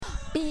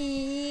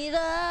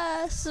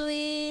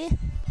Bittersweet,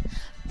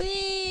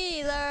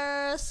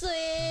 bittersweet.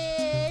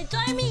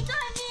 Join me.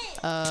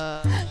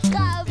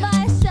 Got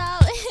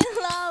myself in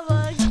love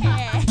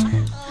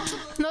again.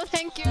 No,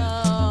 thank you.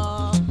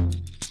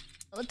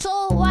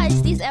 So what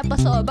is this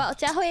episode about,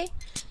 Jiahui?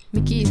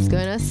 Mickey is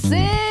gonna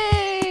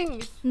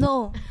sing.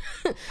 No.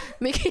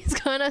 Mickey is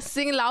gonna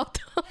sing louder.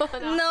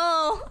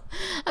 No.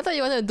 I thought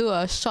you wanted to do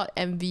a short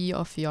MV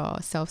of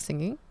yourself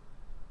singing.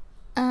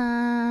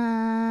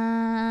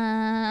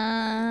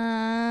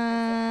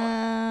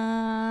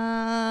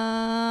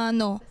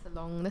 No.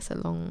 That's a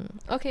long.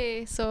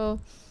 Okay, so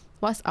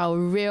what's our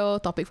real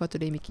topic for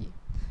today, Mickey?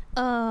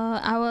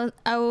 I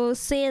will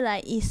say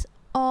like it's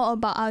all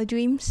about our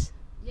dreams.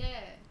 Yeah.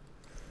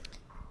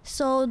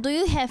 So do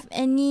you have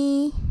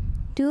any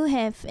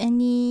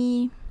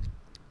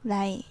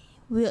like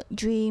weird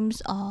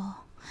dreams or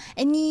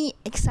any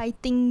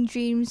exciting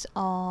dreams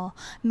or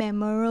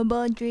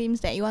memorable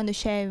dreams that you want to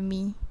share with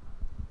me?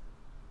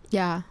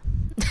 Yeah.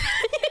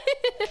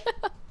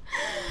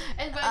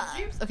 And by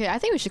dreams, okay, I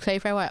think we should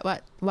clarify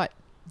what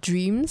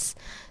dreams.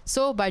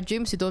 So by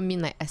dreams, you don't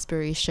mean like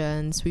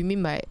aspirations. We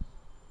mean by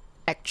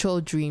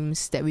actual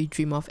dreams that we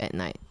dream of at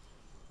night.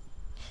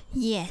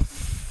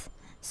 Yes.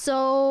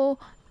 So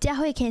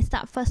Jiahui can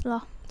start first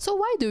lor. So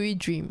why do we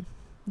dream?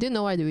 Do you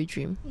know why do we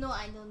dream? No,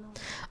 I don't know.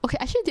 Okay,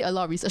 I actually did a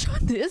lot of research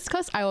on this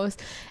because I was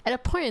at a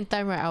point in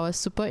time, right, I was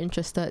super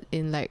interested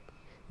in like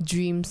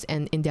dreams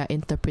and in their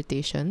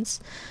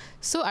interpretations.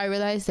 So I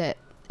realized that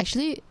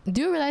actually,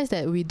 do you realize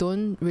that we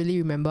don't really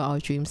remember our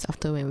dreams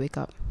after when we wake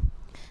up?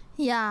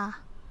 Yeah.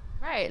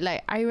 Right,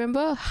 like I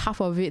remember half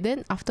of it,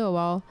 then after a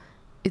while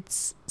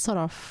it's sort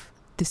of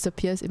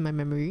disappears in my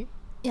memory.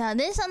 Yeah,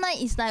 then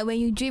sometimes it's like when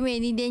you dream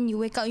already, then you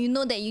wake up, you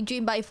know that you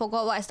dream but you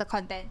forgot what is the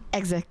content.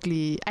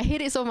 Exactly. I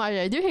hate it so much.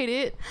 Right? Do you hate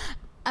it?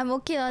 I'm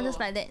okay just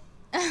like that.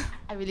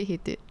 I really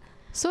hate it.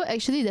 So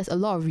actually there's a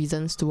lot of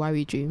reasons to why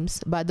we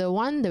dreams, but the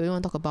one that we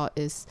want to talk about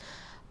is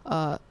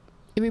it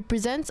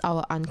represents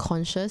our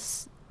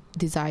unconscious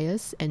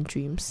desires and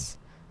dreams.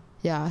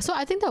 Yeah, so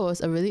I think that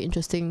was a really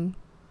interesting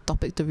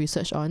topic to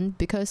research on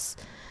because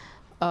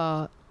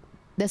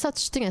there's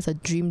such thing as a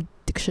dream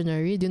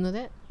dictionary. Do you know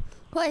that?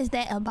 What is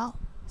that about?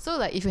 So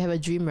like if you have a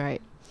dream,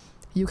 right,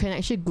 you can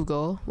actually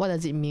Google what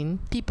does it mean.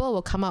 People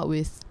will come out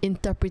with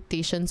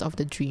interpretations of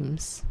the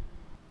dreams.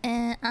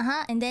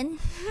 And then?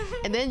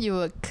 And then you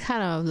will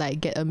kind of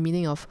like get a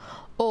meaning of,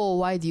 oh,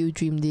 why do you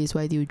dream this?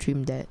 Why do you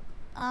dream that?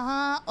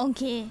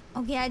 Okay,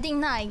 I think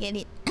now I get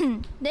it.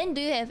 Then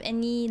do you have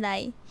any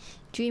like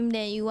dream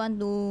that you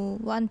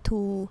want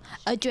to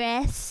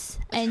address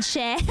and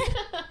share?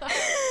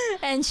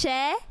 And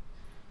share?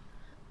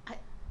 I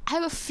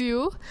have a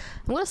few.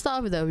 I'm gonna start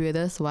off with the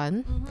weirdest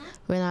one.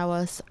 When I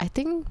was, I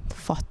think,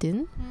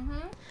 14,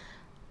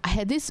 I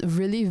had this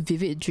really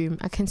vivid dream.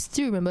 I can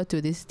still remember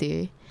to this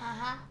day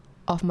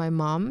of my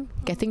mom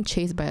getting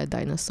chased by a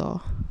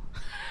dinosaur.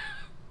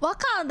 What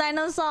kind of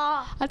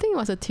dinosaur? I think it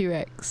was a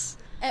T-Rex.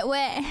 At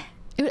where?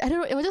 I don't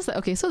know. It was just like,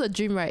 okay, so the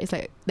dream, right, it's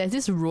like there's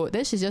this road,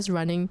 then she's just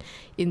running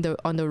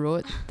on the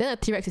road, then a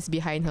T-Rex is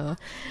behind her.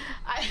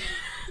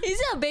 Is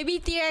it a baby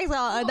T-Rex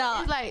or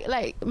adult? It's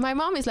like my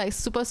mom is like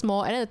super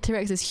small and then the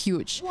T-Rex is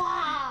huge.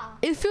 Wow.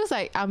 It feels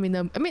like I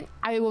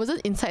wasn't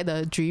inside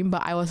the dream,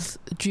 but I was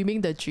dreaming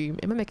the dream.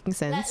 Am I making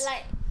sense?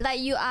 Like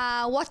you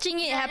are watching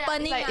it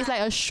happening. Yeah, it's like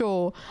a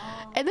show.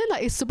 And then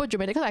like it's super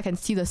dramatic because I can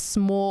see the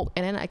smoke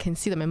and then I can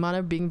see that my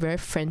mother being very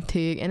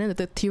frantic and then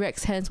the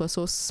T-Rex hands were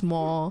so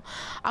small.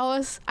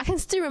 I can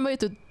still remember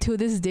it to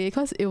this day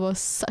because it was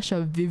such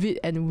a vivid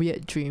and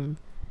weird dream.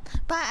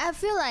 But I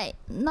feel like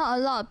not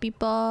a lot of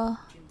people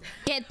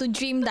get to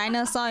dream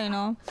dinosaur, you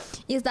know.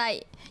 It's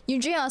like you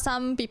dream of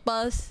some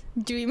people's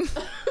dream.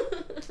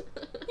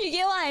 You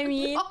get what I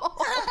mean?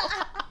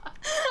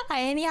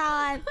 I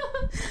anyhow.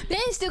 Then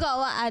you still got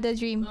what other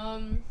dream?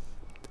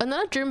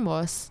 Another dream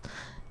was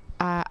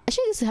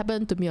actually this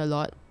happened to me a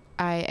lot.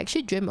 I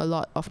actually dreamt a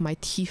lot of my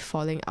teeth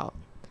falling out.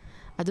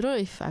 I don't know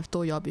if I've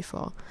told y'all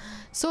before.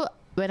 So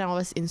when I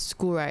was in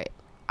school, right,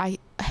 I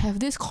have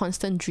this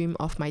constant dream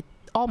of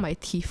all my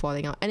teeth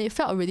falling out, and it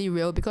felt really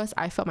real because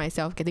I felt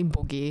myself getting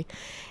bogey,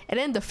 and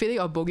then the feeling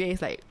of bogey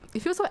is like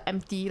it feels so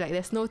empty, like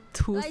there's no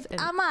tooth.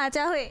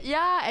 Like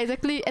yeah,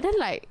 exactly. And then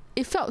like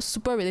it felt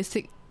super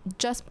realistic.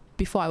 Just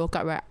before I woke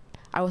up, right,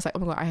 I was like, oh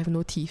my god, I have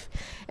no teeth.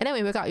 And then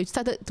when you wake up, you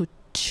started to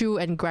chew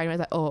and grind. I was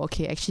like, oh,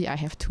 okay, actually I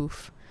have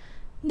tooth.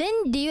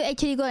 Then do you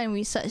actually go and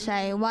research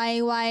like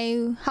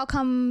why how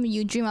come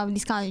you dream of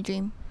this kind of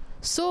dream?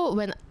 So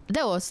when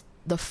that was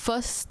the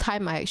first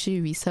time I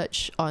actually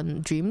researched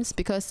on dreams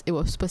because it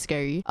was super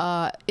scary.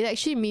 It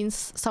actually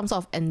means some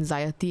sort of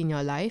anxiety in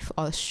your life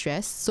or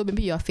stress. So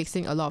maybe you're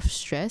facing a lot of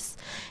stress,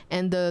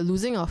 and the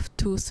losing of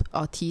tooth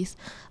or teeth,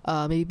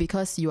 maybe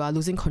because you are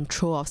losing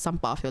control of some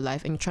part of your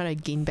life and you're trying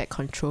to gain back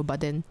control,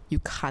 but then you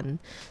can't.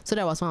 So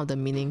that was one of the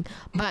meaning.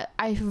 But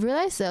I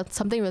realized that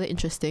something really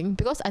interesting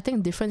because I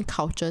think different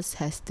cultures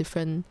has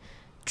different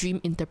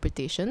dream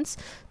interpretations,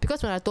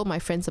 because when I told my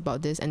friends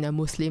about this and they're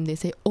Muslim, they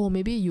say, oh,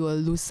 maybe you will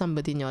lose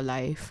somebody in your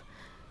life.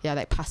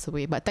 like pass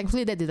away. But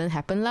thankfully that didn't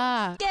happen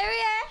lah. Scary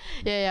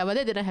Yeah, but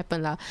that didn't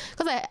happen lah.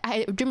 Cause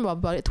I dreamed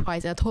about it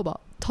twice, and I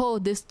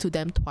told this to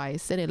them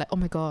twice, and they're like, oh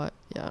my god,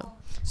 yeah.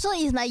 So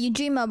it's like you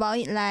dream about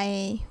it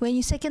like when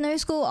you secondary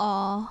school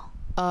or?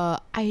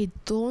 I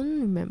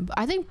don't remember.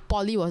 I think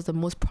poly was the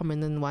most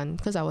prominent one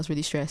because I was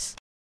really stressed.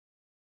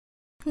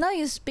 Now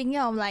you're speaking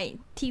of like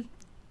teeth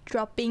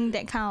dropping,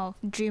 that kind of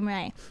dream,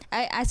 right?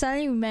 I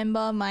suddenly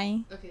remember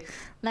mine. Okay.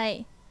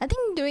 Like I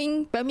think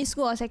during primary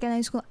school or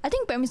secondary school. I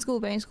think primary school.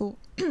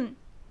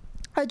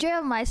 I dream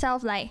of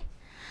myself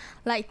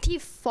like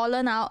teeth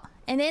fallen out,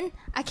 and then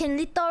I can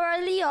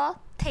literally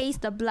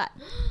taste the blood.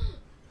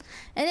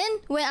 And then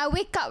when I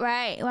wake up,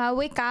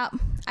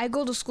 I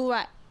go to school,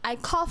 right? I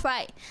cough,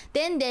 right?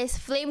 Then there's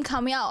flame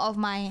coming out of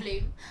my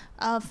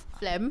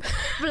Phlegm.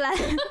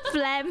 phlegm.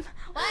 Phlegm.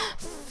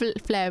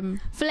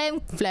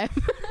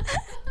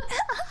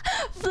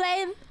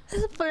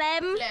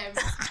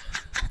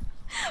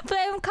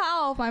 Flame come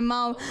out of my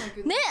mouth.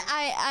 Then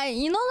I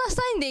you know last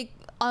time they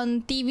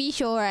on TV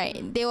show,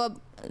 right? They were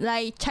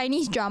like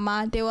Chinese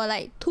drama. They were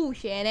like 吐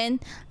血 then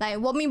like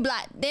vomit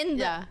blood. Then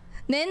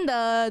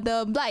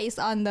the blood is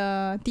on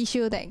the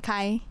tissue, that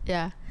kind.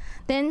 Yeah.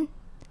 Then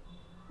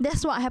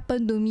that's what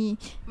happened to me.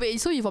 Wait,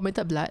 so you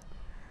vomited blood?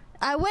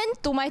 I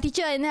went to my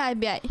teacher and then I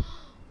be like,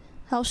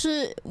 老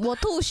师我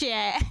吐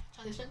血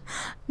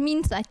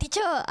means like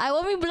teacher I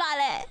vomit blood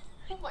leh.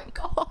 Oh my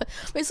god.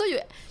 Wait, so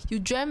you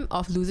dreamt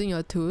of losing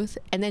your tooth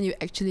and then you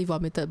actually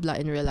vomited blood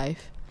in real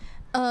life?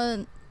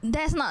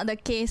 That's not the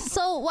case.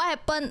 So what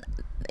happened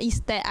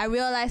is that I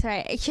realized,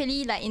 right,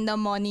 actually like in the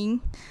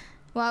morning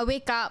when I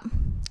wake up,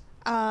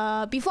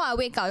 before I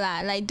wake up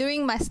lah, like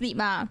during my sleep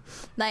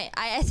like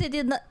I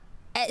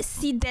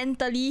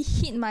accidentally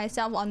hit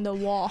myself on the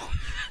wall.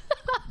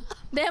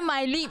 Then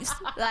my lips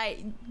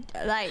like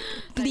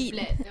bleed.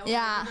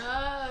 Yeah.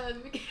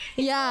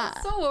 Yeah.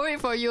 I'm so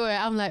worried for you.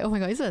 I'm like, oh my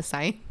god, is it a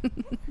sign?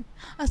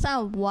 A sign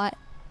of what?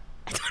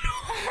 I don't know.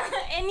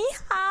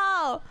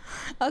 Anyhow.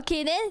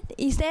 Okay, then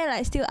is there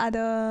like still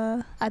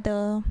other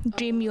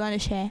dream you want to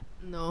share?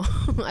 No.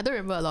 I don't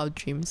remember a lot of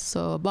dreams.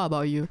 So what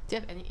about you? Do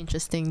you have any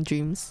interesting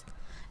dreams?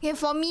 Okay,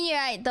 for me,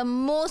 right, the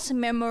most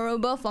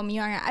memorable for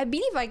me, right, I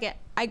believe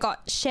I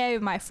got shared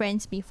with my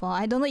friends before.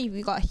 I don't know if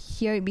you got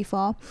hear it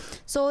before.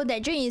 So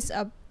that dream is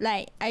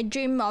like I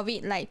dreamed of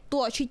it like 2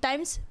 or 3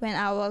 times when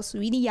I was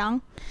really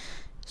young.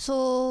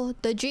 So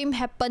the dream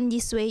happened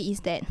this way is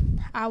that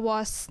I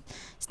was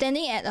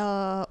standing at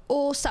a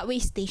old subway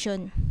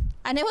station.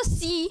 I never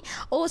see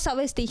old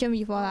subway station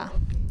before lah.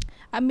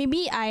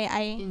 Maybe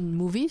I in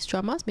movies,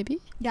 dramas, maybe?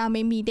 Yeah,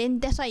 maybe. Then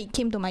that's why it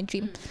came to my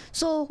dream.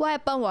 So what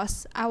happened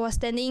was I was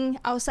standing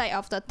outside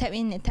of the tap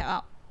in and tap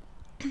out.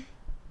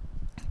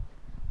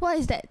 What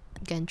is that?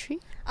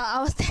 Gantry?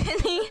 I was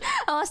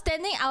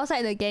standing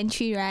outside the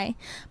gantry, right?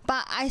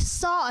 But I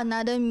saw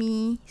another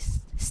me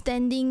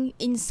standing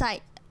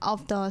inside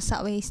of the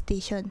subway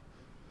station.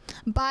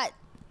 But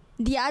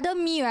the other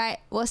me, right,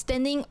 was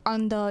standing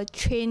on the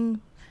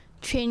train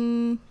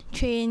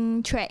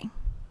track.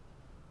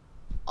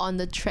 On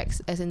the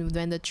tracks, as in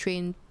when the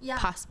train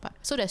passed by.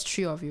 So there's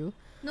 3 of you.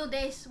 No,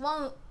 there's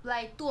one,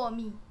 like 2 of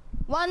me.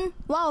 One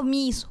of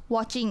me is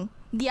watching.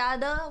 The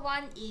other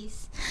one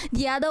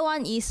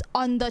is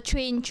on the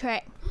train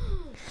track.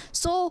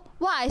 So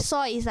what I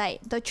saw is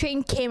like the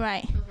train came,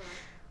 right?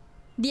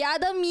 The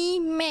other me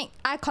make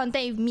eye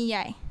contact with me,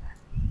 right?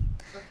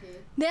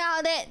 Okay. Then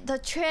after that the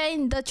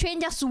train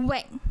just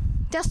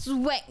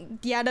whack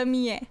the other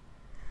me.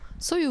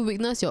 So you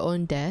witnessed your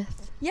own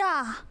death?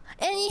 Yeah.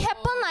 And it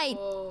happened like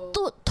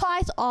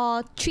twice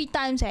or 3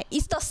 times.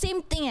 It's the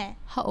same thing.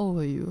 How old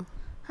were you?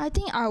 I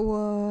think I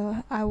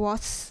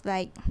was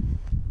like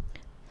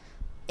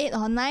 8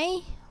 or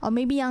 9 or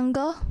maybe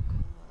younger.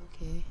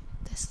 Okay,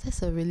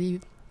 that's a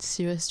really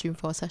serious dream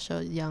for such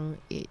a young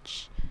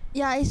age.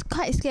 Yeah, it's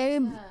quite scary.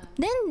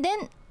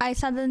 Then I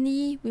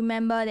suddenly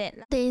remember that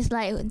there's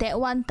like that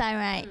one time,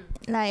 right?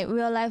 Like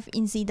real life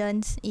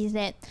incidents is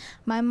that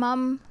my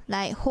mom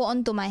like hold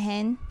on to my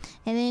hand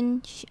and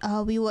then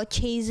we were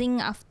chasing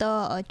after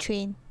a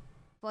train.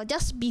 Well,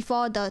 just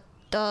before the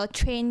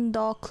train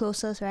door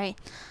closes, right?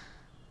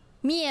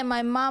 Me and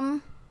my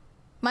mom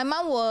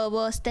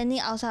were standing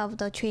outside of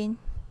the train.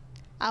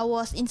 I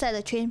was inside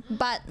the train,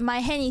 but my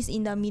hand is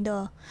in the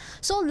middle.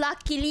 So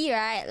luckily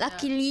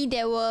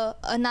there were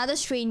another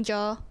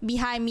stranger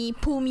behind me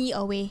pull me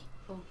away.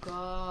 Oh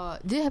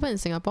god. Did it happen in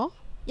Singapore?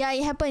 Yeah,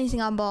 it happened in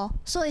Singapore.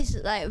 So it's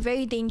like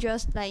very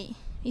dangerous. Like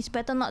it's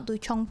better not to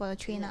chong for the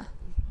train.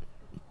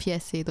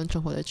 PSA, don't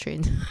chong for the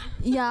train.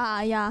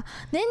 Yeah.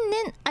 Then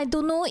I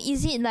don't know,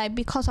 is it like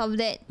because of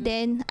that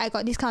then I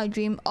got this kind of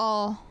dream,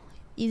 or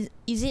is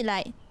it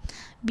like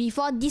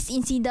before this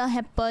incident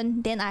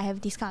happened then I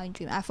have this kind of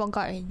dream? I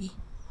forgot already.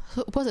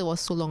 So, because it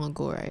was so long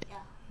ago, right?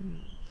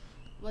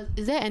 Yeah.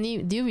 Is there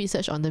any? Do you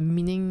research on the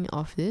meaning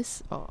of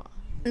this, or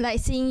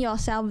like seeing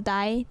yourself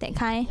die, that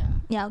kind?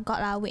 Yeah,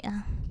 got lah. Wait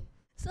ah.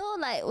 So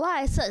like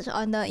what I searched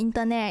on the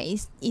internet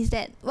is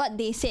that what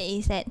they said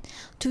is that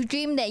to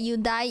dream that you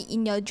die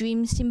in your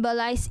dream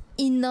symbolize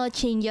inner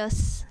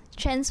changes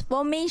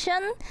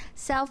transformation,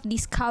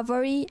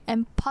 self-discovery,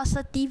 and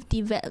positive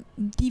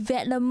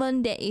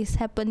development that is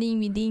happening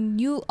within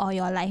you or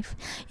your life.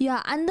 You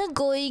are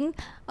undergoing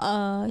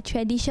a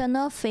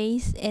traditional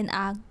phase and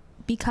are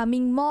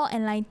becoming more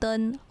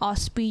enlightened or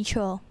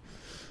spiritual.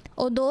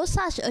 Although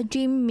such a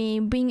dream may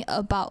bring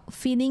about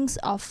feelings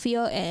of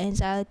fear and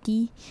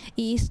anxiety,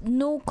 it is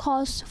no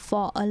cause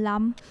for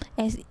alarm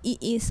as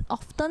it is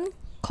often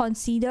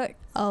considered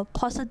a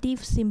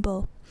positive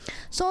symbol.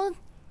 So,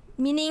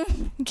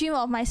 meaning dream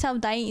of myself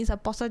dying is a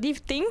positive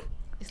thing?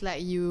 It's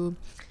like you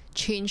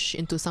change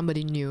into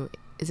somebody new,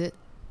 is it?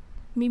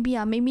 Maybe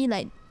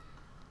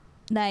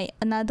like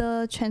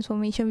another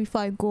transformation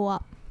before I go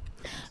up.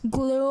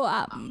 Glow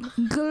up.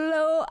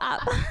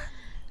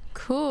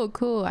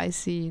 Cool, I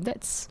see.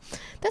 That's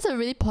a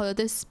really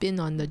positive spin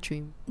on the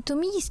dream. To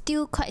me, it's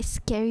still quite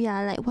scary,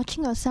 like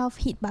watching yourself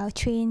hit by a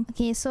train.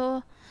 Okay,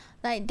 so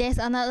like there's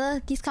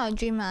another this kind of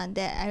dream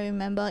that I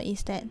remember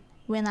is that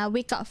when I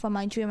wake up from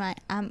my dream,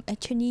 I'm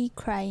actually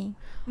crying.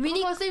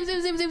 Really? Oh, same.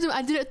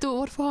 I did it too.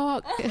 What the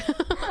fuck?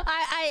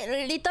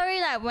 I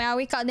literally like when I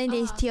wake up, then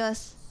there's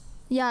tears.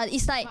 Yeah,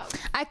 it's like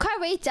I cry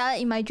very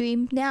jialat in my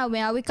dream. Then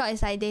when I wake up,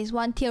 it's like there's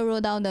one tear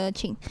roll down the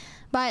cheek.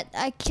 But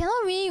I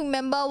cannot really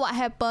remember what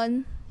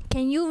happened.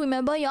 Can you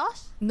remember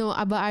yours? No,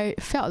 but I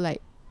felt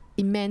like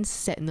immense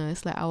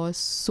sadness. Like I was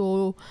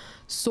so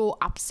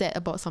upset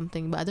about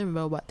something, but I don't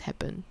remember what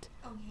happened.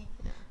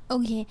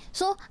 Okay,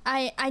 so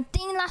I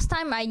think last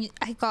time I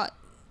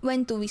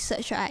went to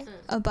research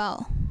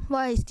about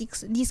what is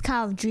this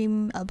kind of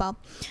dream about.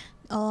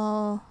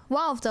 One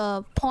of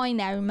the point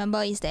that I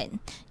remember is that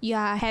you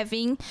are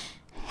having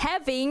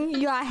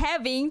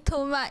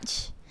too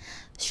much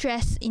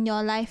stress in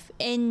your life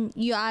and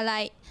you are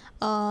like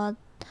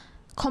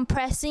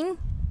compressing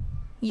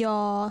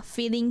your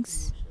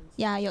feelings,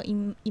 your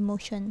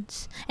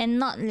emotions and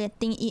not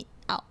letting it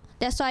out.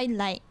 That's why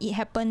like it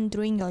happened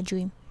during your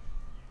dream.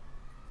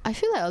 I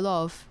feel like a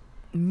lot of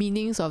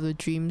meanings of the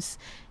dreams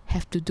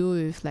have to do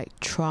with like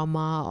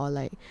trauma or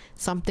like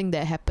something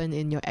that happened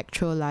in your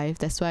actual life.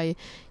 That's why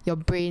your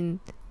brain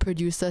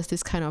produces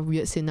this kind of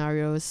weird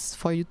scenarios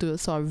for you to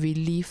sort of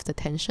relieve the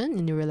tension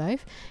in your real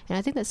life. And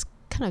I think that's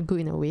kind of good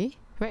in a way,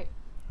 right?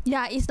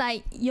 Yeah, it's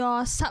like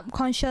your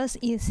subconscious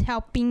is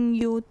helping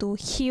you to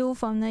heal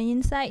from the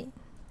inside.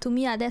 To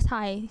me, that's how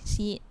I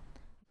see it.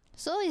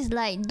 So it's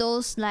like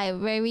those like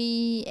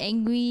very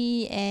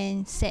angry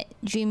and sad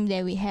dream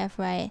that we have,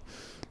 right?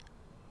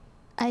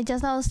 I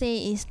just now say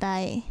it's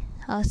like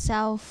a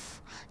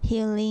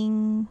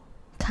self-healing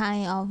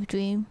kind of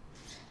dream.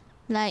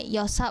 Like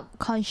your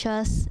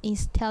subconscious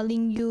is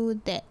telling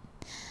you that,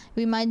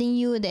 reminding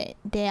you that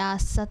there are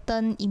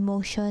certain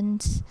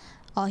emotions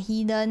or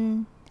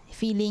hidden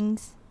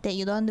feelings that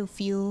you don't want to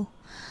feel.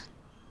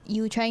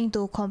 You trying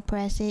to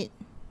compress it.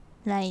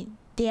 Like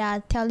they are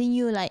telling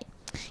you like,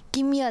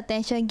 give me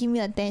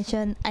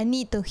attention, I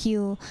need to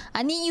heal,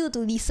 I need you to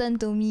listen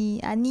to me,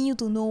 I need you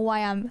to know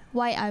why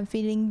I'm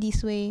feeling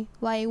this way,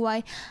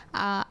 why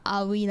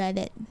are we like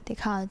that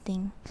kind of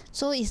thing.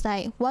 So it's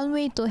like one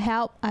way to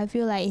help. I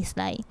feel like it's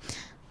like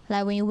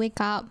when you wake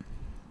up,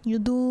 you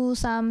do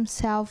some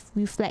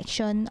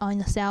self-reflection on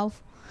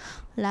yourself,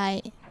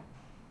 like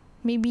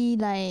maybe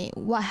like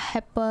what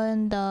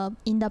happened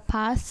in the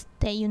past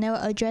that you never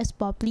addressed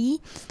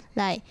properly,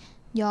 like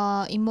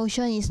your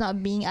emotion is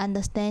not being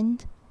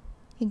understood.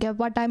 You get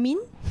what I mean?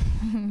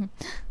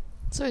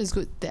 So it's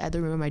good that I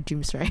don't remember my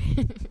dreams, right?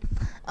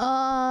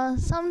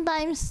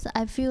 Sometimes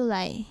I feel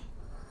like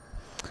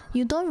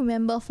you don't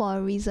remember for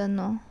a reason,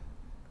 no?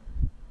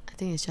 I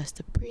think it's just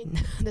the brain.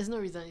 There's no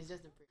reason, it's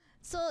just the brain.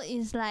 So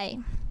it's like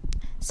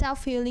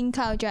self-healing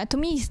kind of dream. To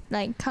me, it's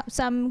like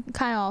some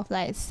kind of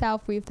like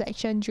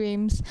self-reflection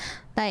dreams,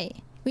 like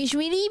which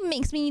really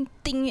makes me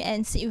think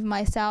and sit with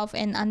myself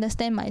and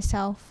understand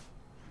myself.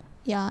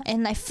 Yeah,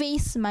 and like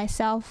face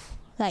myself,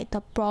 like the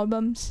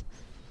problems,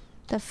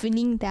 the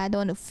feeling that I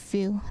don't want to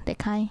feel, that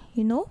kind,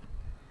 you know?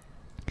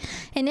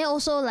 And then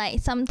also like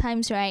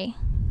sometimes, right,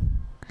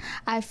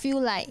 I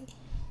feel like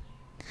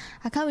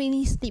I can't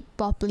really sleep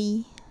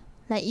properly.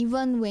 Like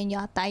even when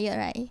you're tired,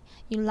 right,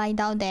 you lie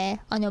down there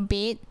on your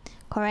bed,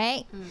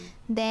 correct?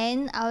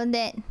 Then after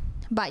that,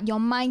 but your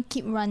mind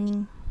keep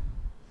running.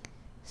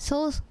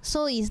 So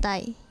it's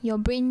like your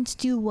brain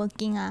still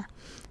working.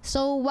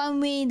 So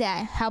one way that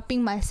I'm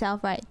helping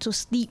myself, right, to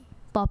sleep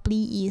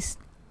properly is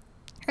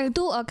I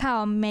do a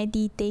kind of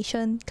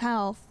meditation kind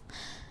of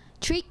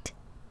trick.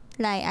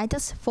 Like I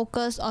just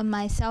focus on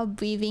myself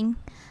breathing,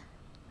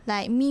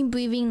 like me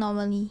breathing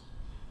normally.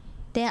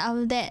 Then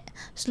after that,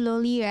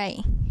 slowly,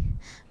 right,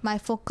 my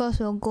focus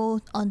will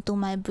go onto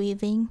my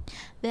breathing.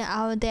 Then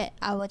after that,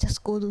 I will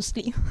just go to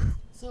sleep.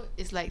 So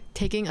it's like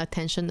taking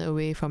attention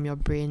away from your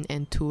brain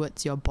and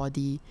towards your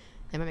body.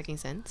 Am I making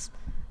sense?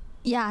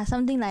 Yeah,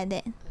 something like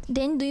that.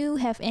 Then do you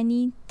have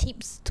any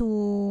tips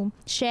to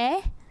share?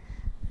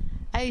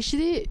 I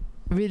actually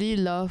really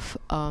love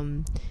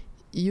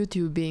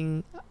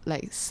YouTubing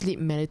like sleep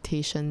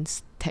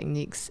meditations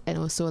techniques, and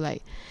also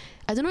like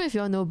I don't know if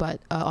you all know, but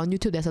on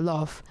YouTube there's a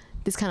lot of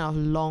this kind of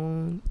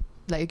long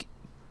like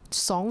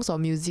songs or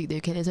music that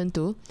you can listen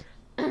to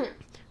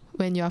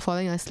when you are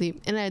falling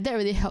asleep, and like that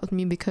really helped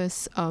me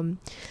because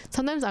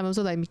sometimes I'm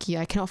also like Mickey,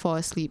 I cannot fall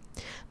asleep,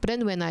 but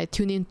then when I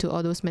tune into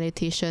all those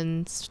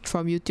meditations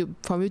from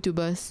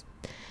YouTubers,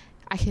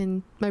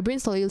 my brain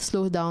slowly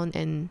slows down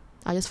and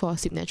I just fall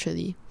asleep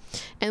naturally.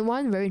 And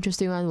one very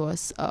interesting one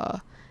was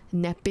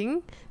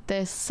napping.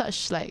 There's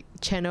such like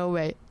channel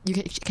where you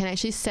can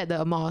actually set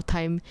the amount of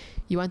time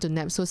you want to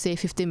nap, so say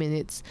 15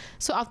 minutes.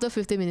 So after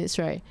 15 minutes,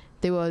 right,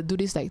 they will do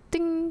this like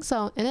ding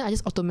sound, and then I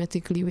just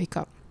automatically wake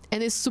up.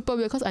 And it's super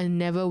weird because I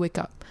never wake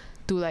up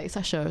to like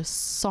such a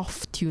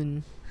soft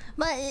tune.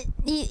 But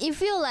it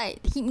feel like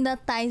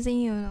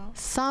hypnotizing, you know.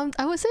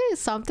 I would say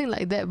it's something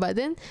like that, but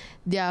then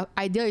their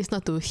idea is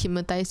not to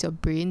hypnotize your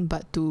brain,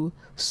 but to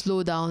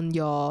slow down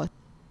your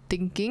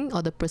thinking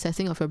or the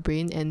processing of your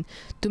brain and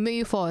to make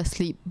you fall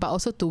asleep, but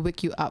also to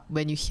wake you up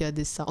when you hear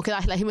this sound. Okay,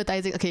 like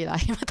hypnotizing. Okay,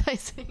 like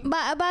hypnotizing.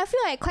 But I feel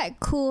like quite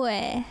cool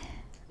You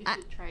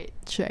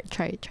should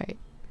try it.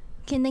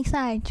 Okay, next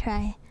time I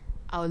try.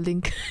 I'll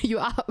link you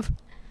up.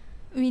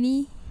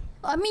 Really?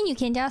 I mean, you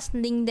can just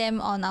link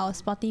them on our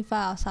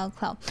Spotify or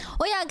SoundCloud.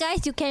 Oh yeah,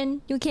 guys, you can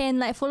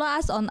like follow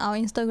us on our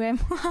Instagram.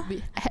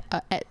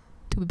 At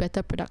To Be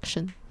Better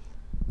Production.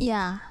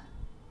 Yeah.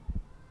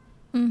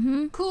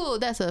 Cool.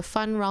 That's a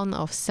fun round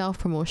of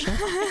self-promotion.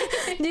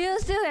 Do you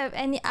still have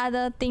any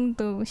other thing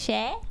to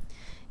share?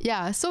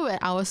 Yeah, so when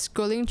I was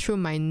scrolling through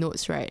my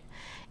notes, right,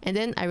 and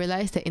then I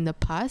realized that in the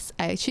past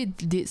I actually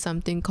did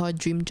something called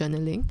dream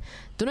journaling.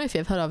 Don't know if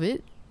you've heard of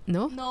it.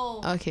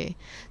 No? Okay.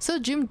 So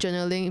dream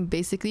journaling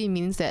basically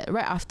means that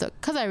right after,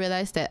 because I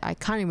realized that I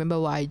can't remember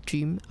what I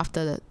dream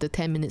after the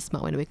 10 minutes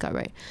mark when I wake up,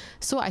 right?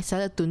 So I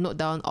started to note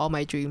down all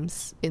my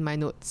dreams in my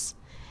notes.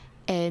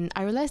 And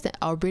I realized that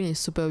our brain is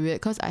super weird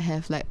because I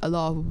have like a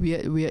lot of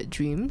weird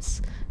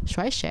dreams. Should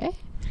I share?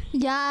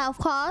 Yeah, of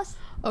course.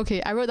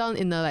 Okay, I wrote down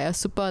in a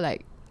super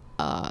like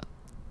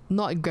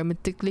not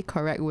grammatically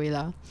correct way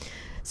lah.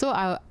 So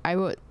I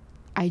wrote,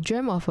 I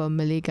dreamt of a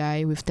Malay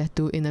guy with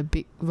tattoo in a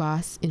big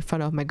vase in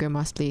front of my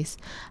grandma's place.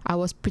 I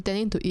was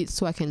pretending to eat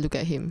so I can look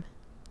at him.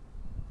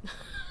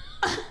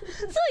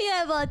 So you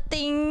have a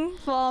thing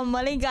for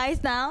Malay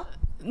guys now?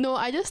 No,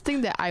 I just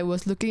think that I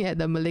was looking at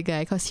the Malay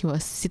guy because he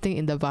was sitting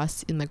in the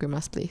vase in my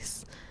grandma's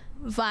place.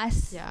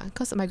 Vase? Yeah,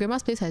 because my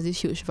grandma's place has this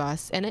huge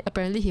vase, and then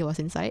apparently he was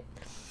inside.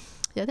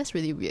 Yeah, that's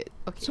really weird.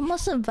 Okay. 什么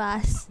是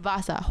vase?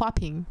 Vase 花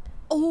瓶.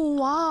 Oh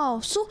wow!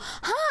 So,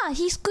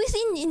 he squeezed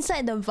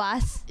inside the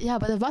vase. Yeah,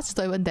 but the vase is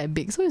not even that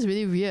big, so it's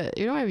really weird.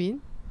 You know what I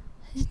mean?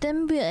 It's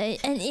damn weird,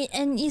 and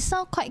it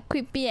sounds quite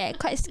creepy,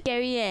 quite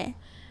scary.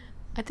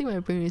 I think my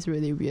brain is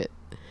really weird.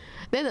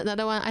 Then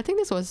another one, I think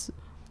this was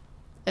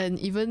an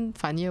even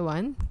funnier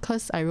one,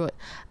 because I wrote,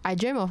 I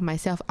dreamt of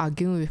myself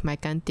arguing with my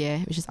kantie,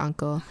 which is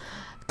uncle,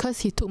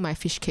 because he took my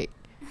fish cake.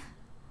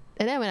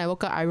 And then when I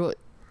woke up, I wrote,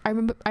 I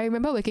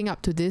remember waking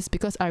up to this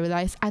because I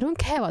realized I don't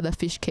care about the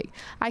fish cake.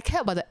 I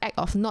care about the act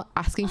of not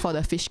asking for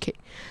the fish cake.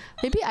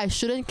 Maybe I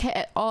shouldn't care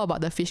at all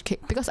about the fish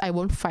cake because I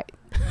won't fight.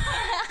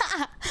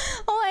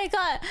 Oh my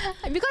god!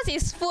 Because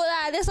it's food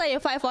that's why you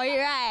fight for it,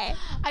 right?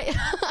 I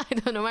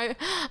don't know.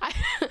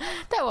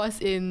 That was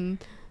in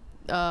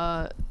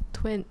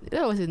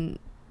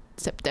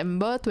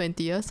September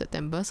 20th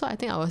September. So I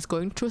think I was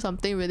going through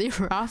something really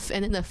rough,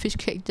 and then the fish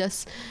cake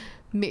just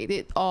made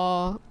it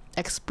all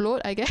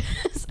explode, I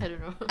guess. I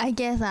don't know. I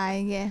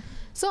guess.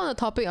 So on the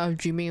topic of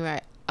dreaming,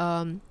 right?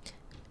 At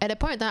that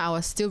point in time, I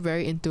was still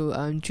very into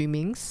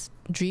dreams.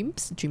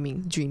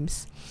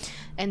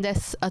 And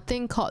there's a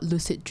thing called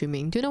lucid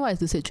dreaming. Do you know what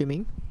is lucid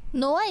dreaming?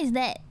 No, what is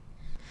that?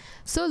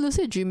 So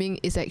lucid dreaming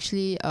is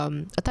actually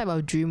a type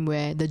of dream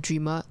where the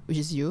dreamer, which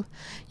is you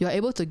are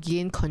able to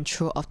gain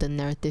control of the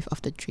narrative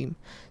of the dream.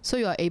 So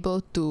you are able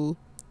to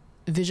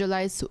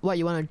visualize what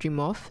you want to dream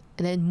of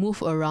and then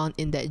move around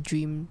in that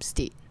dream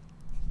state.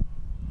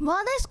 Wow,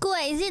 that's cool.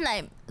 Is it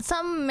like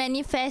some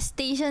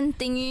manifestation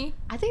thingy?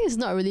 I think it's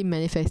not really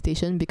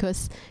manifestation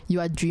because you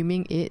are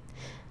dreaming it.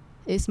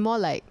 It's more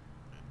like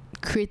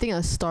creating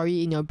a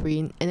story in your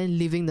brain and then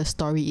living the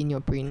story in your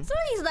brain. So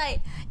it's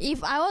like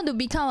if I want to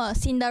become a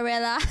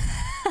Cinderella,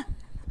 then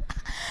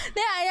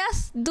I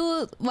just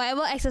do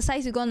whatever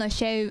exercise you're gonna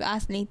share with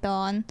us later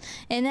on,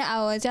 and then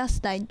I will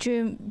just like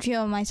dream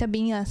of myself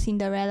being a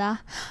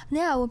Cinderella.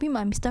 Then I will be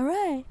my Mr.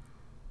 Right.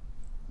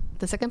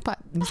 The second part,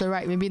 Mr.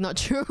 Right, maybe not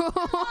true.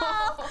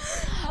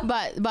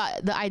 but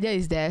the idea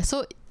is there.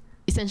 So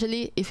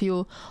essentially, if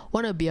you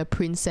want to be a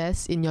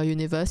princess in your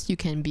universe, you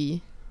can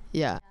be.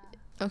 Yeah.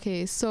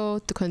 Okay, so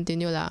to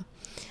continue lah.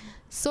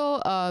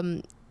 So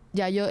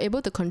you're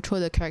able to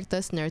control the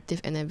character's narrative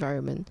and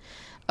environment.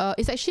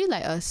 It's actually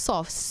like a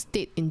sort of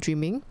state in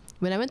dreaming.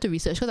 When I went to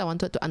research, because I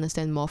wanted to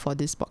understand more for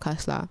this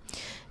podcast lah,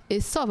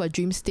 it's sort of a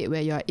dream state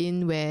where you're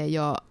in, where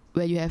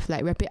you have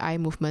like rapid eye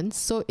movements.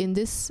 So in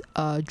this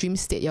dream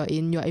state you're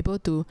in, you're able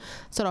to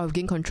sort of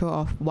gain control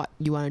of what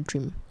you want to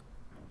dream.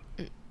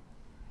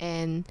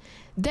 And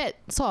that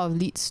sort of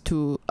leads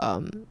to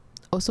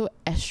also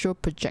astral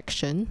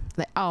projection,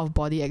 like out of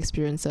body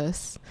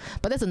experiences.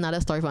 But that's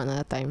another story for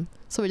another time.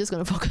 So we're just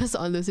gonna focus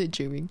on lucid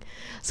dreaming.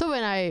 So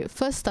when I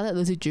first started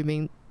lucid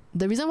dreaming,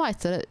 the reason why I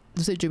started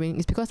lucid dreaming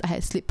is because I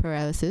had sleep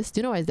paralysis. Do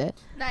you know what is that?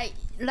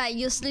 Like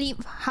you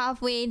sleep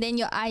halfway, then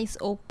your eyes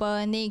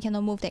open, then you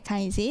cannot move, that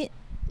kind, is it?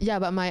 Yeah,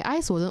 but my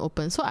eyes wasn't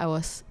open, so I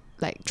was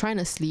like trying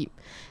to sleep.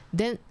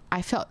 Then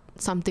I felt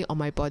something on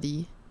my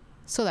body.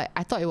 So like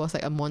I thought it was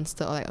like a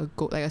monster or like a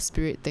goat, like a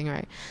spirit thing,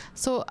 right?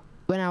 So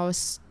when I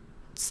was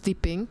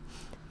sleeping,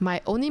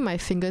 only my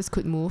fingers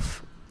could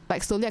move.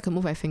 Like slowly I could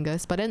move my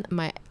fingers, but then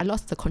I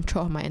lost the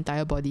control of my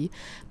entire body.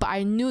 But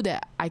I knew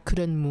that I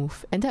couldn't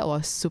move, and that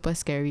was super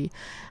scary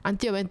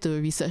until I went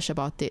to research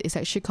about it. It's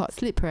actually called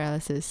sleep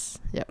paralysis.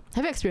 Yep.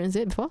 Have you experienced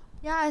it before?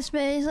 Yeah, I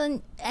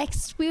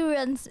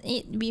experienced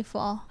it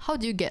before. How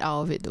do you get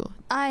out of it though?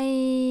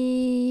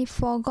 I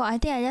forgot. I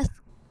think I just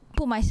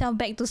put myself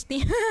back to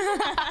sleep.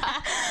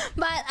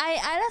 But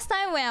I last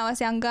time when I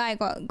was younger, I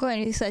got go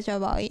and research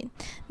about it.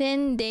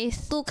 Then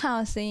there's two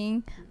kind of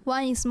saying.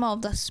 One is more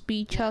of the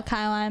spiritual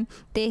kind one.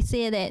 They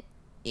say that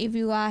if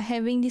you are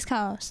having this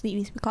kind of sleep,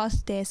 it's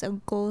because there's a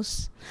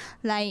ghost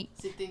like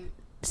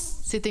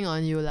sitting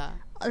on you lah.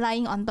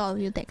 Lying on top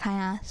of you, that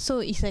kind. So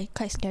it's like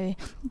quite scary.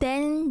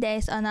 Then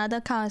there's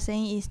another kind of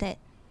saying is that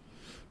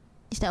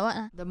what?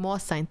 The more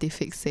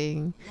scientific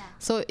saying. Yeah.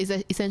 So it's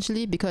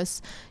essentially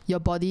because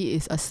your body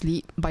is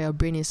asleep but your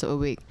brain is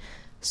awake.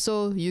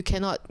 So you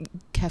cannot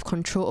have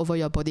control over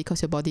your body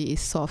because your body is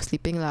sort of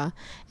sleeping lah.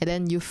 And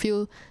then you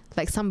feel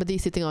like somebody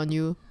is sitting on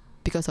you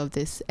because of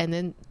this. And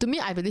then to me,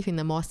 I believe in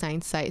the more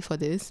science side for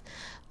this.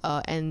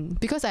 And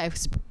because I've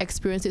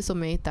experienced it so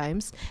many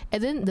times.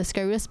 And then the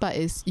scariest part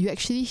is you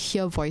actually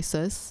hear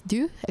voices. Do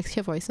you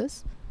hear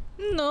voices?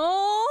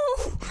 No.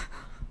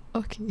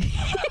 Okay.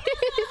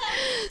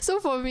 So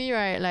for me,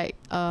 right, like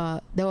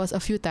there was a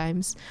few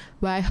times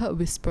where I heard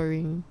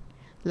whispering,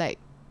 like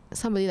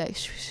somebody like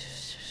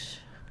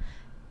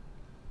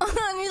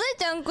你在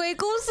讲鬼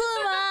故事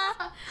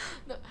吗？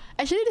 No,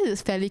 actually this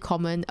is fairly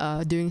common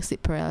during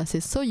sleep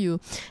paralysis. So you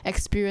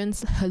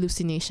experience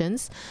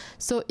hallucinations.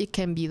 So it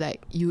can be like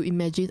you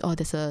imagine, oh,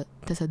 there's a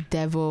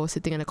devil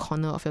sitting in the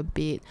corner of your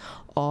bed,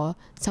 or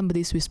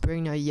somebody's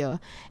whispering in your ear.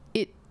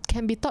 It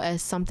can be thought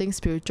as something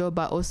spiritual,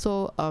 but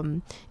also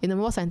in a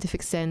more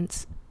scientific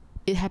sense,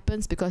 it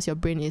happens because your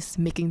brain is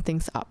making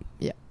things up.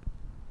 Yeah.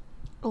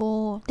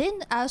 Oh,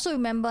 then I also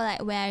remember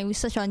like when I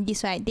research on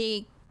this, right,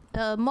 they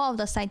more of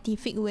the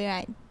scientific way,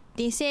 right,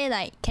 they say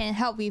like can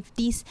help with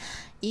this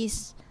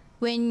is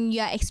when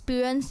you are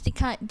experiencing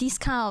this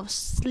kind of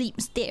sleep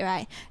state,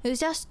 right, you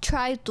just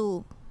try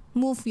to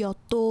move your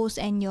toes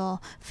and your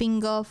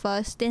finger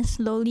first, then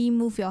slowly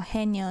move your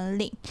hand and your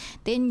leg,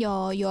 then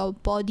your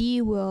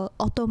body will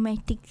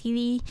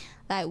automatically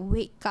like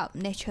wake up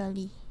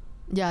naturally.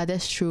 Yeah,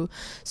 that's true.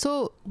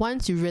 So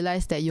once you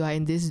realize that you are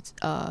in this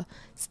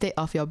state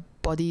of your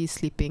body is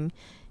sleeping,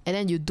 and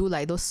then you do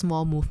like those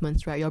small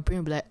movements, right, your brain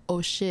will be like,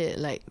 oh shit,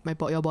 like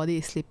your body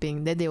is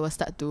sleeping. Then they will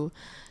start to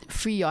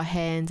free your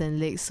hands and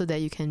legs so that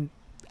you can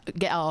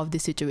get out of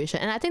this situation.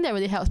 And I think that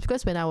really helps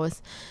because when I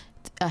was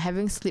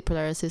having sleep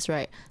paralysis,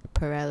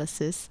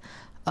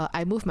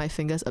 I moved my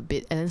fingers a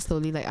bit, and then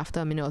slowly, like after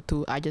a minute or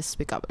two, I just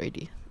wake up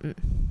already.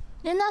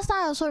 Then last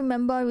time I also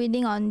remember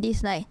reading on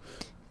this, like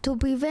to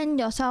prevent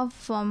yourself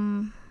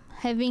from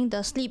having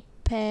the sleep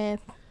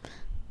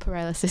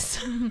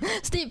paralysis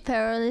sleep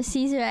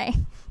paralysis, right,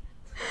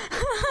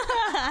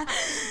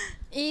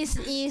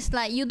 is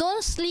like you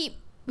don't sleep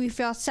with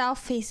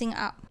yourself facing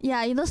up.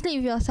 Yeah, you don't sleep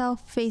with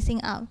yourself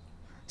facing up.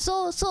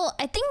 So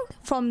I think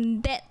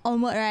from that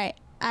onward, right,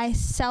 I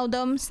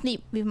seldom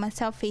sleep with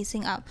myself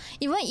facing up.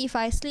 Even if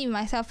I sleep with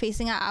myself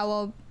facing up, I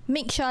will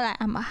make sure like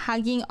I'm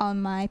hugging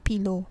on my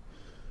pillow.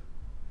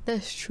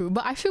 That's true,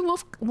 but I feel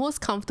most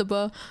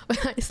comfortable when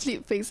I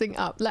sleep facing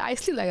up. Like I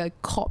sleep like a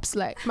corpse.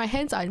 Like my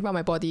hands are in front of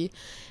my body,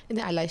 and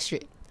then I lie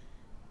straight.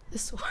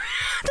 That's so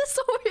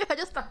weird. I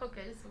just thought,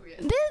 okay, that's so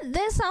weird.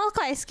 That sounds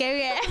quite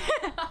scary.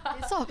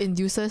 It sort of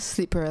induces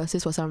sleep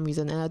paralysis for some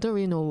reason, and I don't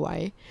really know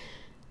why.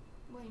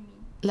 What do you mean?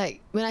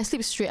 Like when I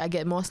sleep straight, I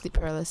get more sleep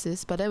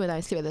paralysis, but then when I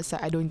sleep at the side,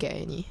 I don't get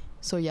any.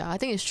 So yeah, I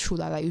think it's true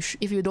lah. Like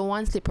if you don't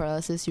want sleep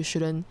paralysis, you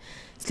shouldn't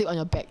sleep on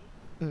your back.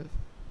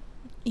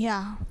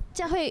 Yeah.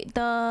 这样会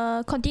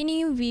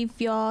continue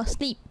with your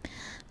sleep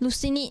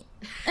lucid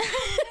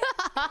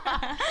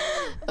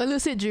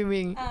lucid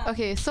dreaming.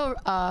 Okay, so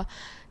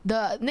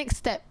the next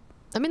step,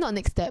 I mean not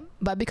next step,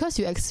 but because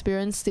you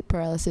experience sleep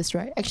paralysis,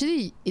 right,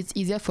 actually it's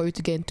easier for you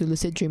to get into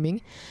lucid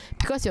dreaming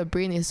because your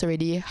brain is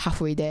already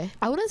halfway there.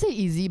 I wouldn't say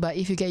easy, but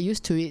if you get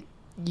used to it,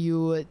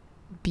 you would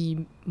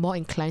be more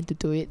inclined to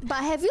do it.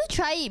 But have you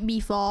tried it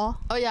before?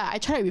 Oh yeah, I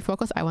tried it before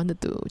because I wanted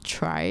to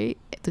try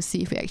to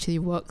see if it actually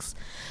works.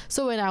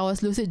 So when I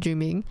was lucid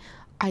dreaming,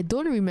 I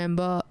don't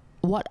remember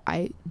what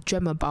I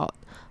dreamt about,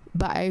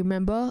 but I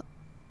remember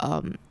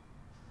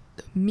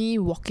me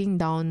walking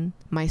down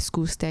my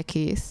school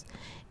staircase,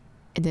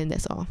 and then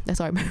that's all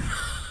I remember.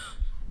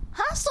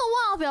 Huh? So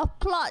one of your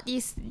plot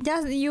is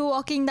just you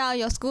walking down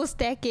your school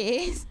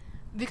staircase?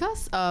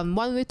 Because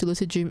one way to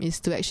lucid dream is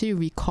to actually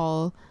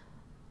recall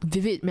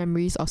vivid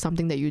memories of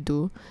something that you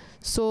do.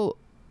 So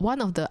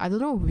one of the, I don't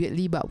know,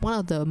 weirdly, but one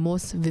of the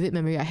most vivid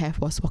memory I have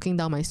was walking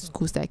down my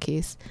school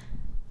staircase.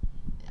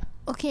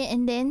 Okay,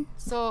 and then?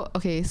 So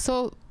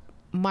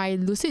my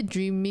lucid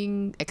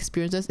dreaming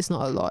experiences is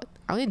not a lot.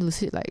 I only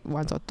lucid like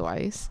once or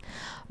twice.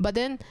 But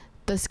then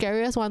the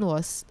scariest one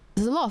was,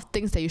 there's a lot of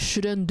things that you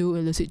shouldn't do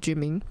in lucid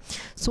dreaming.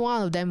 So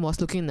one of them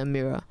was looking in the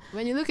mirror.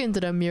 When you look into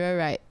the mirror,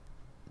 right,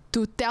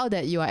 to tell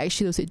that you are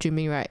actually lucid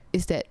dreaming, right,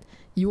 is that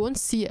you won't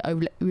see a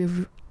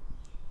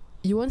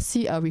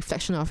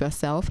reflection of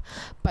yourself,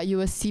 but you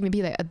will see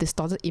maybe like a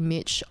distorted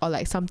image or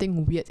like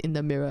something weird in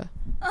the mirror.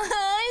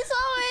 It's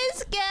always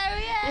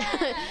scary.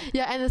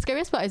 Yeah, and the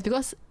scariest part is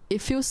because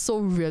it feels so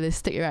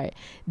realistic, right,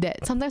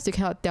 that sometimes you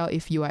cannot tell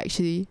if you are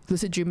actually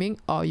lucid dreaming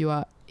or you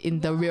are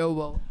in the real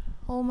world.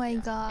 Oh my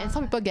god. And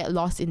some people get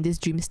lost in this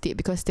dream state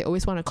because they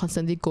always want to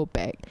constantly go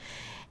back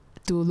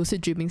to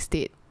lucid dreaming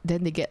state.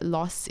 Then they get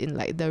lost in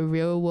like the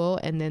real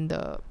world, and then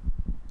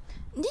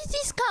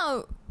This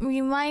kind of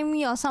remind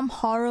me of some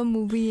horror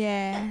movie.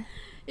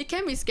 It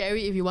can be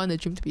scary if you want the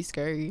dream to be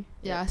scary.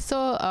 Yeah.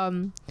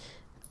 So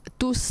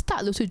to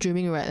start lucid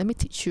dreaming, right, let me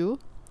teach you.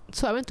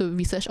 So I went to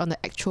research on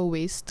the actual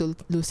ways to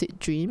lucid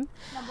dream.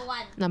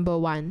 Number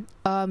one,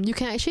 you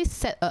can actually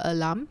set an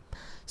alarm.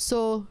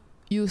 So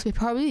you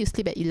sleep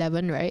at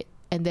 11, right?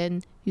 And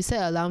then you set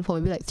an alarm for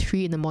maybe like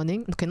 3 in the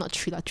morning. Okay, not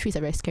 3 lah. 3 is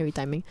a very scary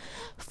timing.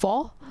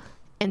 4,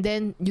 and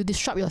then you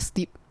disrupt your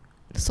sleep.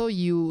 So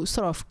you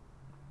sort of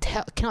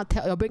cannot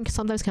tell, your brain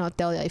sometimes cannot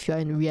tell if you're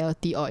in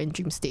reality or in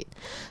dream state.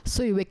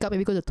 So you wake up,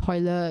 maybe go to the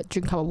toilet,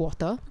 drink a cup of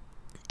water,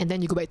 and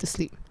then you go back to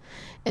sleep.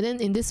 And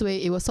then in this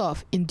way, it will sort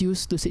of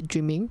induce lucid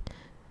dreaming,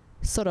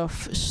 sort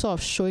of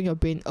showing your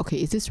brain, okay,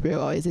 is this real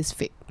or is this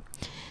fake?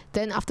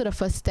 Then after the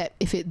first step,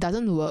 if it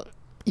doesn't work,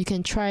 you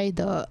can try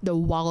the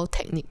WOW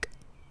technique.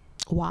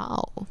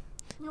 Wow.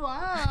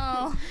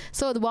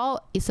 So the WOW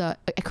is an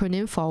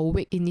acronym for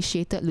Wake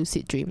Initiated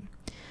Lucid Dream.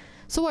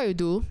 So what you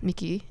do,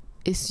 Mickey,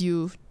 is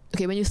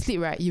when you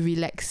sleep, right, you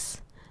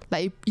relax.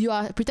 Like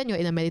pretend you're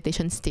in a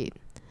meditation state.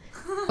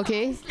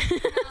 Okay?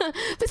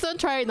 Please don't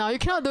try it now. You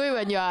cannot do it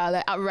when you are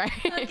like upright.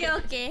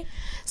 Okay.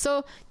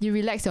 So you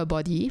relax your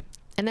body,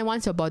 and then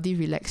once your body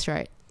relaxes,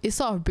 right, it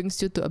sort of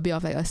brings you to a bit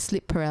of like a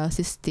sleep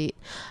paralysis state.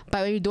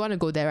 But when you don't want to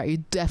go there, right, you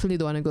definitely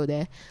don't want to go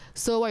there.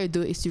 So what you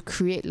do is you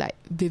create like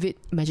vivid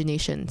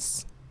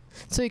imaginations.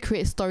 So you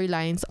create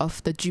storylines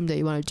of the dream that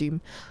you want to dream.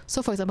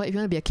 So for example, if you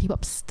want to be a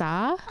K-pop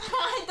star,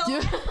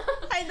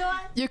 I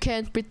don't. You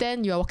can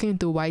pretend you are walking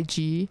into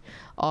YG,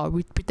 or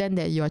pretend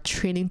that you are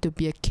training to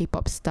be a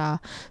K-pop star.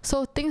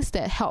 So things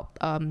that help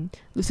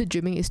lucid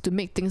dreaming is to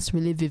make things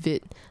really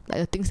vivid, like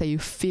the things that you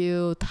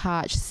feel,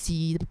 touch,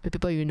 see, the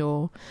people you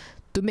know,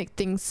 to make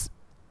things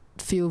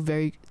feel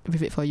very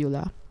vivid for you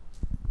lah.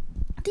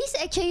 This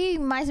actually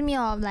reminds me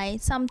of like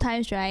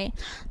sometimes, right,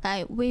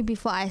 like way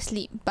before I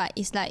sleep, but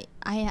it's like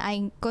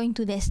I going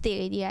to that state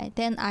already, right,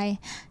 then I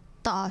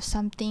thought of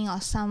something or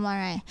someone,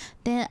 right,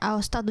 then I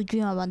will start to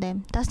dream about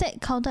them. Does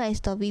that count as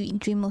the vivid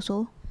dream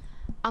also?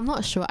 I'm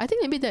not sure. I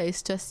think maybe that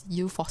is just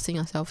you forcing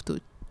yourself to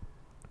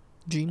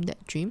dream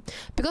that dream,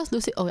 because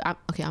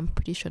I'm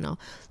pretty sure now.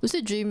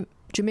 Lucid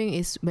dreaming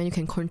is when you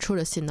can control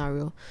the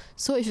scenario.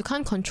 So if you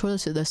can't control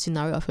the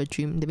scenario of a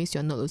dream, that means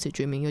you're not lucid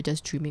dreaming, you're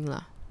just dreaming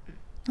lah.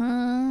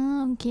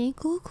 Okay,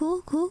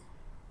 cool.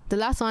 The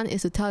last one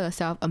is to tell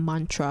yourself a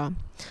mantra.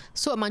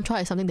 So a mantra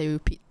is something that you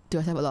repeat to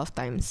yourself a lot of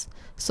times.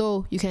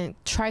 So you can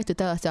try to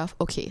tell yourself,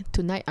 okay,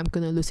 tonight I'm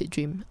gonna lucid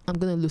dream. I'm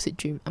gonna lucid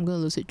dream. I'm gonna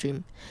lucid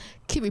dream.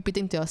 Keep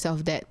repeating to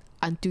yourself that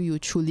until you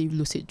truly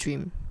lucid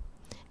dream.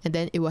 And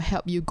then it will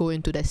help you go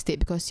into that state,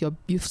 because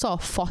you've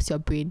sort of forced your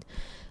brain,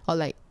 or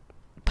like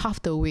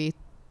paved the way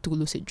to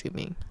lucid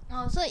dreaming.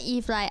 Oh, so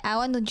if like I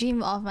want to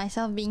dream of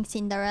myself being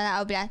Cinderella,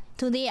 I'll be like,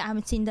 today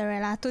I'm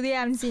Cinderella.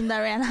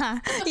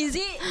 Is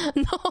it?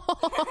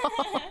 No.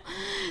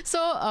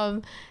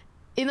 So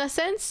in a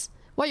sense,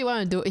 what you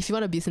want to do if you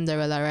want to be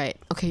Cinderella, right?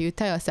 Okay, you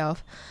tell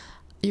yourself,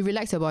 you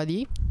relax your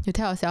body, you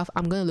tell yourself,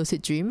 I'm going to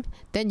lucid dream.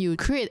 Then you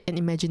create an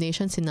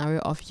imagination scenario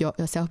of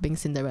yourself being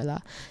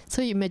Cinderella.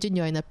 So you imagine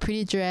you're in a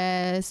pretty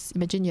dress,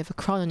 imagine you have a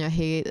crown on your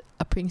head,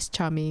 a Prince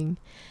Charming.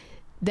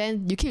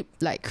 Then you keep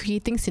like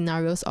creating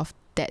scenarios of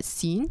that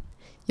scene.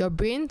 Your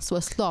brain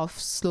will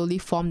slowly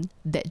form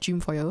that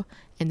dream for you,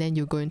 and then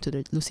you go into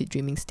the lucid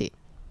dreaming state.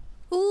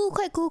 Ooh,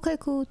 quite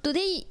cool.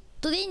 Today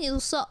you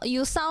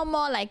sound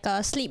more like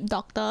a sleep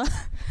doctor.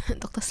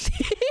 Dr.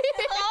 Sleep.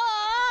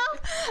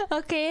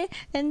 Okay,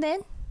 and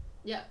then?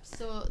 Yeah,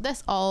 so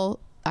that's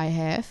all I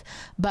have.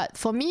 But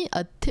for me,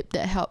 a tip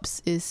that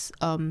helps is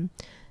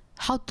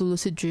how to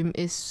lucid dream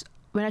is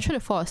when I try to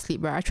fall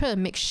asleep, right, I try to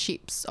make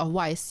shapes of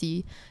what I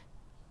see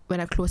when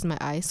I close my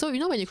eyes. So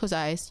when you close your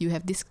eyes, you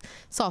have this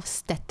sort of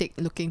static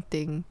looking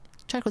thing.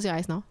 Try to close your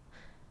eyes now.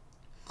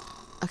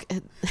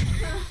 Okay.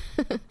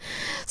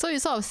 So you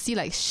sort of see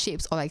like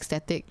shapes or like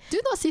static. Do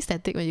you not see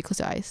static when you close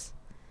your eyes?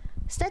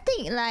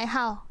 Static like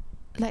how?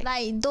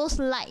 Like those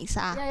lights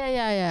ah?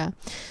 Yeah.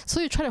 So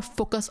you try to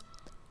focus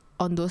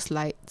on those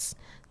lights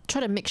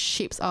try to make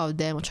shapes out of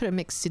them or try to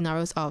make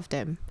scenarios out of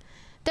them.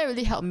 That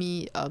really helped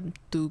me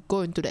to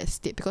go into that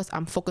state because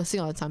I'm focusing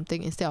on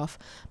something instead of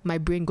my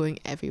brain going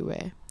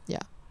everywhere.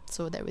 Yeah,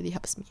 so that really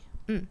helps me.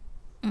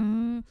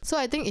 So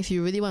I think if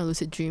you really want to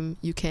lucid dream,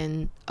 you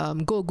can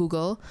go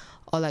Google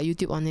or like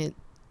YouTube on it.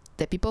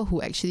 That people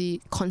who actually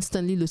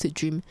constantly lucid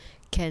dream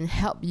can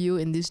help you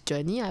in this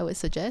journey, I would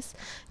suggest,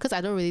 because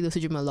I don't really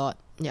lucid dream a lot.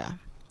 Yeah,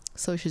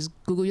 so just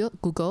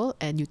Google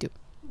and YouTube.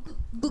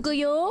 Google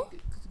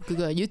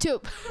and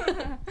YouTube.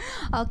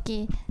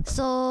 Okay,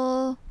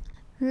 so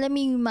let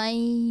me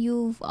remind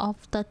you of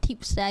the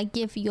tips that I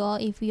gave you all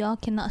if you all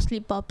cannot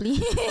sleep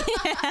properly.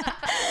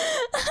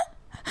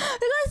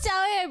 Because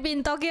Xiao have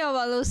been talking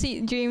about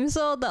lucid dreams,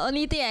 so the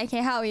only thing I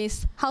can help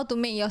is how to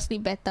make your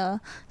sleep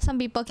better. Some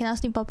people cannot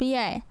sleep properly,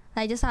 right?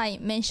 Like just how I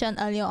mentioned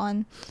earlier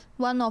on,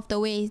 one of the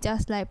ways is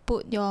just like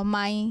put your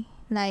mind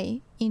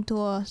like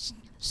into a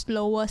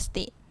slower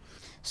state.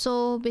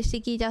 So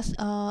basically just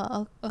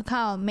a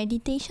kind of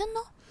meditation,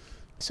 no?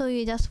 So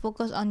you just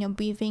focus on your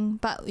breathing,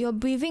 but your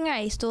breathing,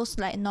 right, is those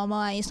like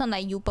normal. It's not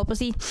like you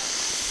purposely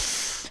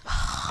that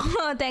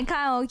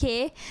kind,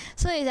 okay?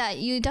 So it's like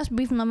you just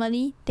breathe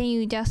normally, then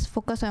you just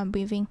focus on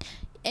breathing.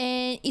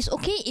 And it's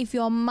okay if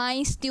your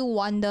mind still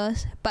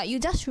wanders, but you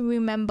just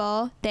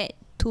remember that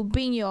to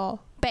bring your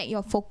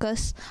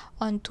focus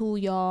onto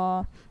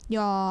your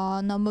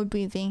normal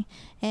breathing.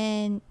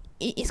 And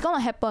it's gonna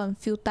happen a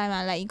few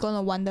times, like you're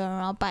gonna wander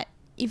around, but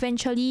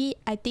eventually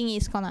I think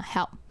it's gonna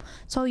help.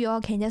 So you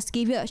all can just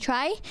give it a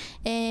try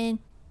and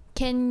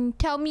can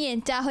tell me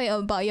and Jia Hui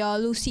about your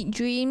lucid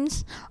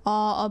dreams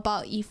or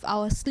about if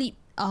our sleep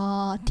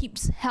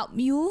tips help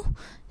you.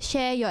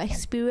 Share your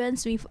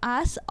experience with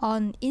us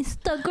on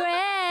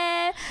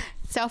Instagram.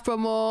 Self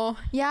promo.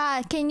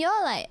 Yeah, can you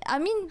all like, I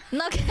mean,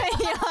 not can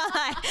you all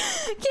like,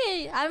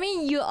 okay, I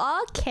mean you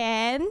all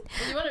can.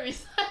 You want to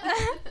recite?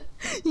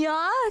 You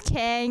all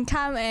can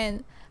come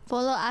and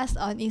follow us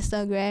on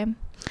Instagram.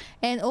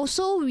 And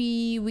also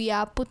we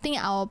are putting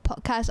our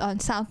podcast on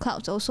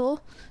SoundCloud also.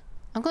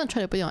 I'm gonna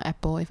try to put it on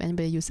Apple if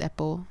anybody use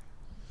Apple.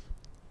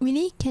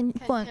 Really? Can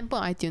put on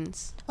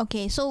iTunes.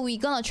 Okay, so we're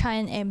gonna try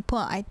and put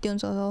on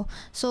iTunes also.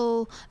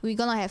 So we're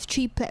gonna have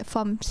 3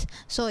 platforms.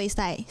 So it's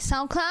like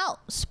SoundCloud,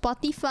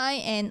 Spotify,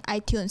 and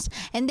iTunes.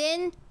 And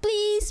then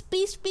please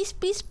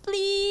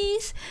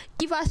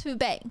give us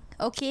feedback.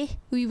 Okay,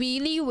 we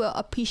really will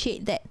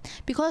appreciate that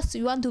because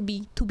we want to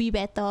be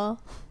better.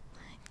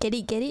 Get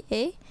it?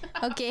 Eh?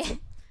 Okay.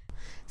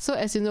 So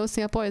as you know,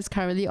 Singapore is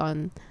currently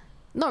on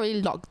not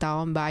really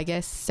lockdown, but I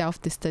guess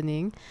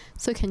self-distancing.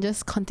 So you can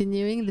just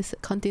continue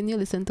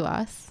listen to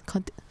us.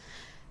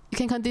 You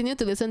can continue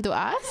to listen to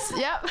us.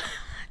 Yep.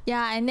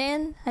 Yeah, and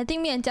then I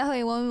think me and Jia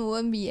Hui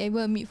won't be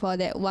able to meet for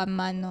that 1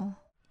 month. No?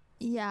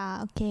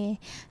 Yeah, okay.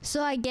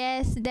 So I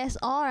guess that's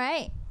all,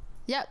 right?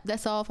 Yep,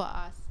 that's all for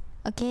us.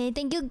 Okay,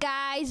 thank you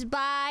guys.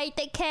 Bye.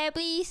 Take care,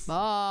 please.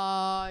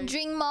 Bye.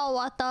 Drink more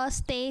water.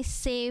 Stay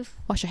safe.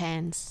 Wash your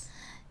hands.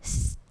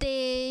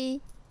 Stay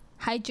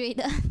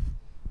hydrated.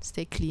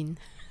 Stay clean.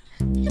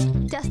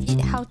 Just eat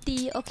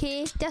healthy,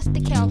 okay? Just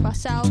take care of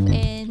yourself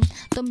and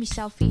don't be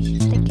selfish.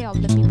 Take care of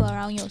the people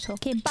around you also.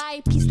 Okay,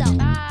 bye. Peace out.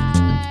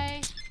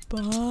 Bye.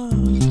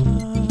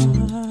 Bye.